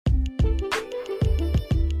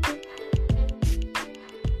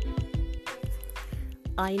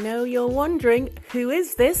I know you're wondering, who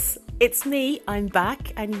is this? It's me, I'm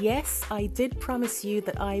back, and yes, I did promise you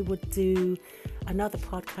that I would do another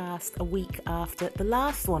podcast a week after the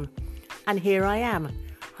last one. And here I am.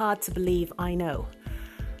 Hard to believe, I know.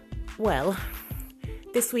 Well,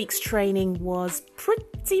 this week's training was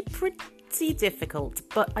pretty difficult,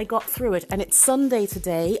 but I got through it, and it's Sunday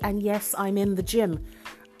today, and yes, I'm in the gym.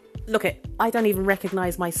 Look, I don't even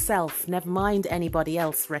recognise myself, never mind anybody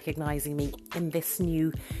else recognising me in this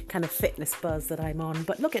new kind of fitness buzz that I'm on.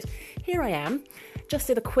 But look, here I am. Just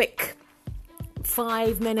did a quick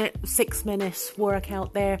 5-minute, 6-minute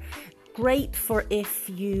workout there. Great for if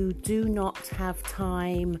you do not have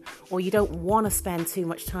time or you don't want to spend too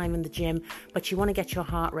much time in the gym, but you want to get your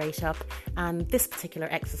heart rate up. And this particular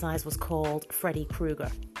exercise was called Freddy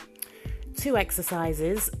Krueger. 2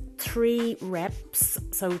 exercises, 3 reps,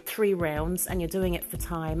 so 3 rounds, and you're doing it for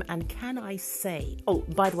time. And can I say, oh,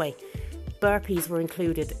 by the way, burpees were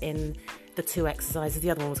included in the 2 exercises. The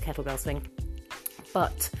other one was kettlebell swing.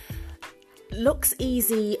 But looks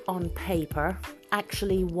easy on paper,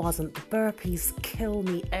 actually wasn't. The burpees kill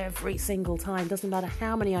me every single time. Doesn't matter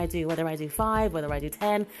how many I do, whether I do 5, whether I do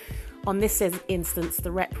 10. On this instance,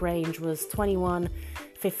 the rep range was 21,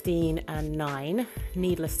 15 and 9.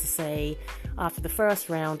 Needless to say, after the first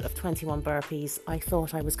round of 21 burpees, I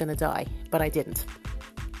thought I was going to die, but I didn't.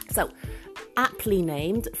 So, aptly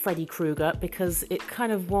named Freddy Krueger because it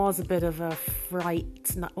kind of was a bit of a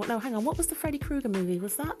fright. No, hang on. What was the Freddy Krueger movie?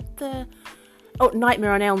 Was that the... Oh,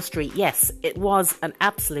 Nightmare on Elm Street. Yes, it was an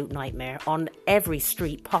absolute nightmare on every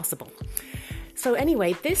street possible. So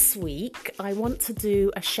anyway, this week I want to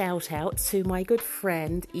do a shout out to my good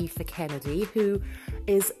friend Aoife Kennedy, who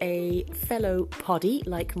is a fellow poddie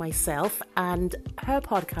like myself, and her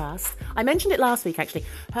podcast, I mentioned it last week actually,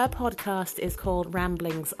 her podcast is called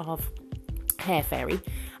Ramblings of Hair Fairy,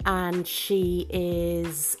 and she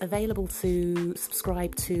is available to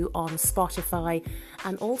subscribe to on Spotify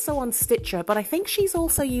and also on Stitcher, but I think she's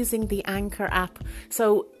also using the Anchor app.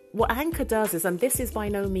 So what Anchor does is, and this is by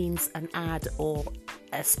no means an ad or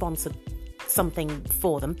a sponsored something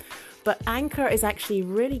for them, but Anchor is actually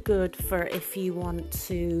really good for if you want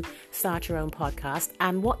to start your own podcast.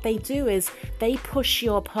 And what they do is they push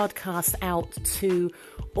your podcast out to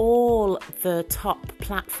all the top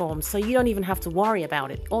platforms, so you don't even have to worry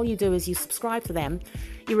about it. All you do is you subscribe to them,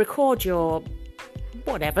 you record your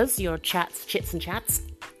whatevers, your chits and chats,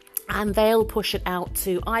 and they'll push it out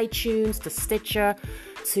to iTunes, to Stitcher,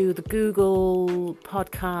 to the Google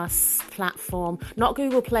Podcasts platform, not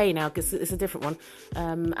Google Play now because it's a different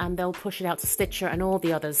one, and they'll push it out to Stitcher and all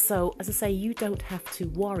the others. So as I say, you don't have to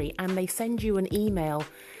worry, and they send you an email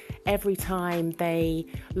every time they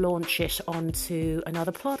launch it onto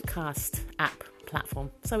another podcast app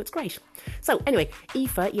platform. So it's great. So anyway,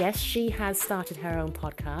 Aoife, yes, she has started her own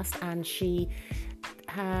podcast, and she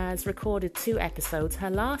has recorded 2 episodes.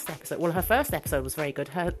 Her first episode was very good.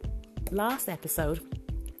 Her last episode,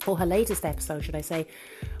 or her latest episode, should I say,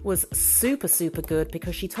 was super good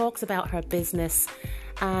because she talks about her business.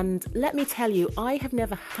 And let me tell you, I have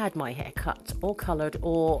never had my hair cut or coloured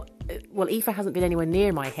or, well, Aoife hasn't been anywhere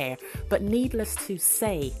near my hair, but needless to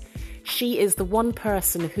say, she is the one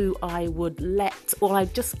person who I would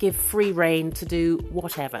I'd just give free rein to do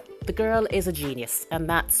whatever. The girl is a genius, and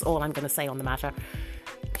that's all I'm going to say on the matter.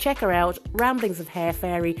 Check her out, Ramblings of Hair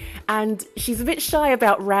Fairy, and she's a bit shy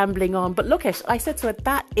about rambling on, but look I said to her,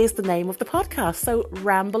 that is the name of the podcast, so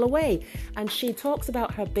ramble away. And she talks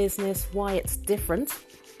about her business, why it's different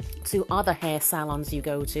to other hair salons you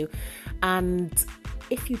go to, and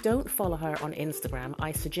if you don't follow her on Instagram,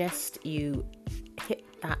 I suggest you hit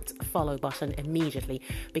that follow button immediately,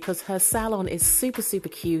 because her salon is super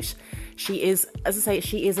cute. She is, as I say,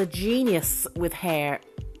 she is a genius with hair.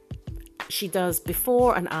 She does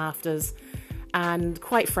before and afters, and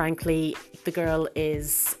quite frankly, the girl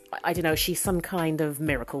is, I don't know, she's some kind of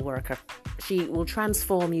miracle worker. She will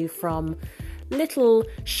transform you from little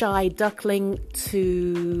shy duckling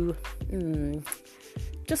to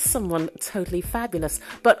just someone totally fabulous.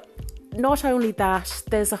 But not only that,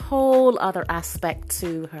 there's a whole other aspect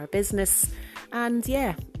to her business, and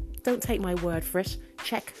yeah, don't take my word for it,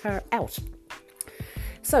 check her out.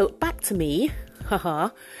 So back to me.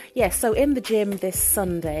 Yes, so in the gym this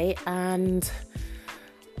Sunday, and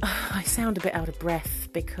I sound a bit out of breath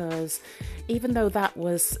because even though that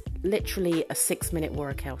was literally a 6-minute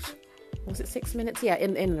workout, was it 6 minutes? Yeah,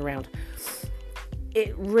 in and around.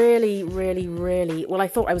 It really, well, I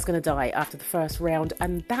thought I was going to die after the first round,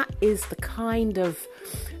 and that is the kind of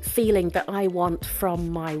feeling that I want from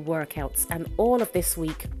my workouts. And all of this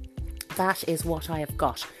week, that is what I have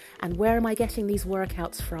got. And where am I getting these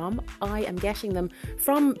workouts from? I am getting them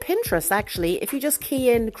from Pinterest, actually. If you just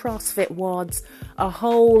key in CrossFit WODs, a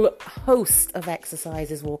whole host of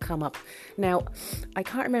exercises will come up. Now, I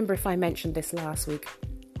can't remember if I mentioned this last week,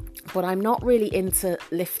 but I'm not really into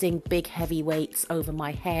lifting big heavy weights over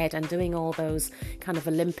my head and doing all those kind of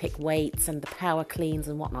Olympic weights and the power cleans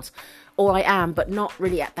and whatnot. Or I am, but not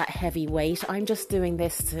really at that heavy weight. I'm just doing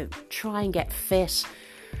this to try and get fit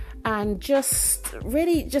and just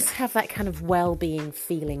really just have that kind of well-being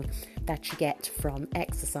feeling that you get from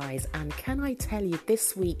exercise. And can I tell you,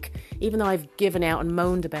 this week, even though I've given out and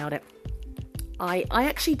moaned about it, I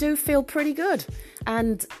actually do feel pretty good.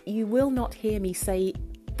 And you will not hear me say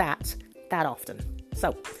that often.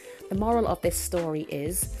 So the moral of this story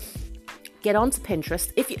is get onto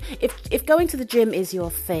Pinterest. If going to the gym is your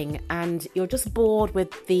thing and you're just bored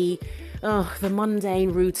with the mundane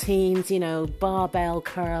routines, barbell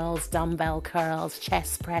curls, dumbbell curls,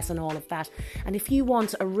 chest press and all of that, and if you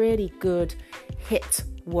want a really good HIIT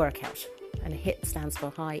workout, and HIIT stands for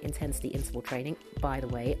high intensity interval training, by the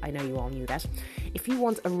way, I know you all knew that. If you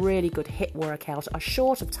want a really good HIIT workout, a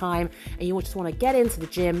short of time, and you just want to get into the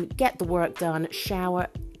gym, get the work done, shower,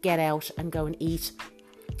 get out and go and eat,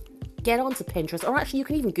 get onto Pinterest, or actually you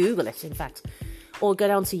can even Google it, in fact, or go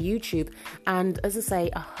down to YouTube, and as I say,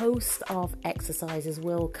 a host of exercises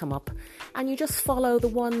will come up, and you just follow the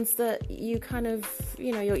ones that you kind of,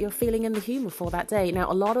 you're feeling in the humour for that day.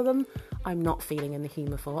 Now, a lot of them I'm not feeling in the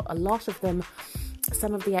humour for. A lot of them,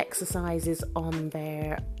 some of the exercises on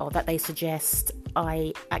there, or that they suggest,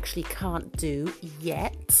 I actually can't do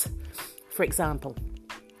yet. For example,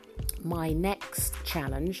 my next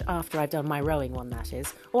challenge, after I've done my rowing one, that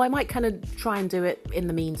is, or I might kind of try and do it in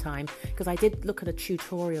the meantime, because I did look at a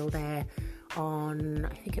tutorial there on,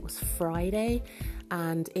 I think it was Friday,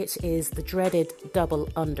 and it is the dreaded double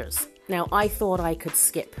unders. Now, I thought I could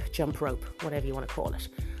skip jump rope, whatever you want to call it,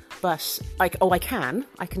 but I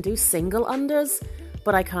can do single unders,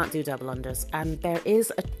 but I can't do double unders, and there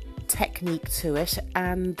is a technique to it,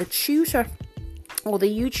 and the tutor, or the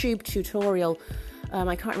YouTube tutorial,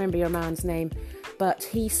 I can't remember your man's name, but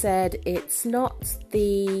he said it's not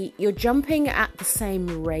you're jumping at the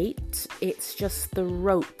same rate, it's just the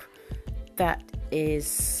rope that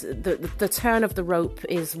is, the turn of the rope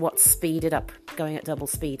is what's speeded up, going at double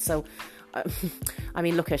speed. So, I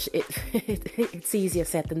mean, look at it, it's easier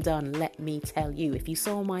said than done, let me tell you. If you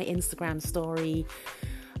saw my Instagram story,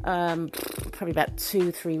 probably about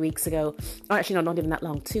 2-3 weeks ago, or actually not even that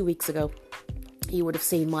long, 2 weeks ago, you would have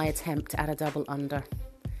seen my attempt at a double under,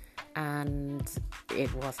 and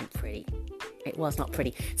it wasn't pretty. It was not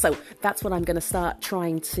pretty. So that's what I'm going to start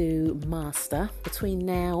trying to master between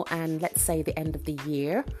now and, let's say, the end of the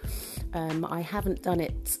year. I haven't done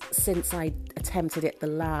it since I attempted it the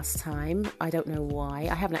last time. I don't know why.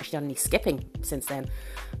 I haven't actually done any skipping since then.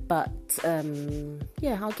 But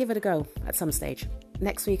yeah, I'll give it a go at some stage.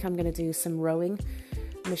 Next week I'm going to do some rowing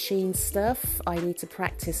machine stuff. I need to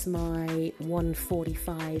practice my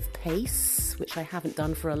 1:45 pace, which I haven't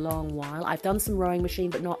done for a long while. I've done some rowing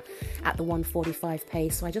machine, but not at the 1:45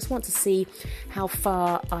 pace. So I just want to see how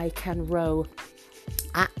far I can row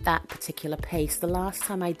at that particular pace. The last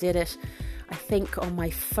time I did it, I think on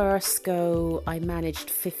my first go, I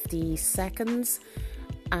managed 50 seconds,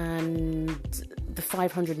 and the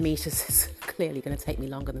 500 meters is clearly going to take me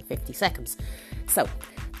longer than 50 seconds. So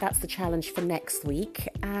that's the challenge for next week.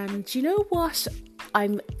 And you know what?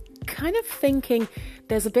 I'm kind of thinking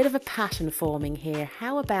there's a bit of a pattern forming here.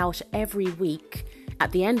 How about every week,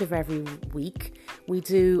 at the end of every week, we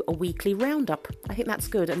do a weekly roundup? I think that's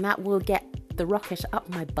good, and that will get the rocket up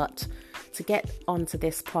my butt to get onto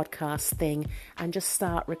this podcast thing and just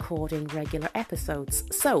start recording regular episodes.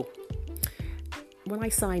 So when I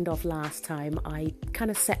signed off last time, I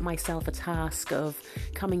kind of set myself a task of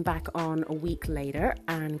coming back on a week later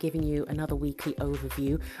and giving you another weekly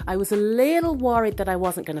overview. I was a little worried that I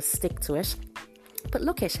wasn't going to stick to it, but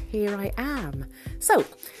look it, here I am. So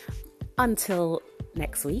until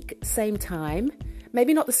next week, same time,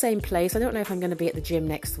 maybe not the same place. I don't know if I'm going to be at the gym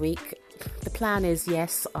next week. The plan is,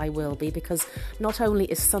 yes, I will be, because not only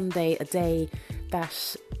is Sunday a day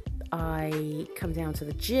that I come down to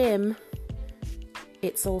the gym,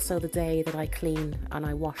 it's also the day that I clean and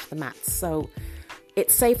I wash the mats. So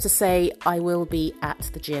it's safe to say I will be at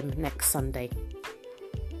the gym next Sunday,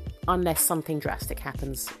 unless something drastic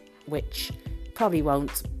happens, which probably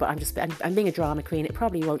won't, but I'm being a drama queen. It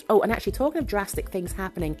probably won't. Oh, and actually, talking of drastic things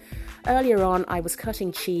happening, earlier on I was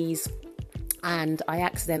cutting cheese and I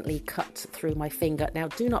accidentally cut through my finger. Now,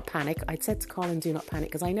 do not panic. I said to Colin, do not panic,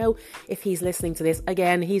 because I know if he's listening to this,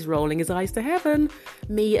 again, he's rolling his eyes to heaven.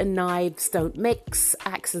 Me and knives don't mix.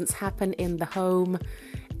 Accidents happen in the home.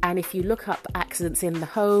 And if you look up accidents in the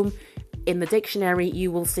home, in the dictionary,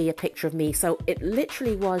 you will see a picture of me. So it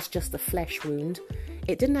literally was just a flesh wound.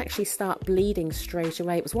 It didn't actually start bleeding straight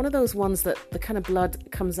away. It was one of those ones that the kind of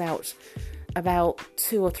blood comes out about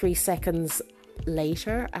 2 or 3 seconds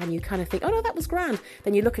later, and you kind of think, oh no, that was grand.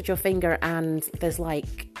 Then you look at your finger and there's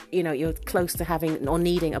like, you're close to having or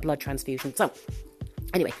needing a blood transfusion. So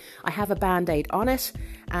anyway, I have a band-aid on it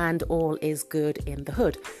and all is good in the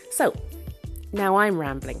hood. So now I'm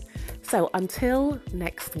rambling. So until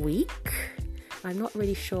next week, I'm not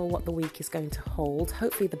really sure what the week is going to hold.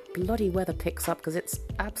 Hopefully the bloody weather picks up, because it's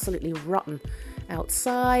absolutely rotten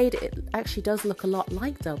outside. It actually does look a lot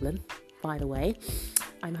like Dublin, by the way.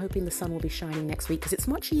 I'm hoping the sun will be shining next week, because it's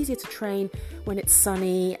much easier to train when it's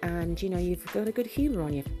sunny and, you've got a good humour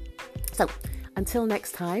on you. So until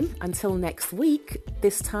next time, until next week,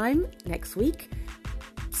 this time next week,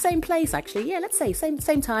 same place actually. Yeah, let's say same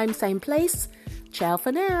time, same place. Ciao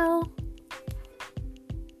for now.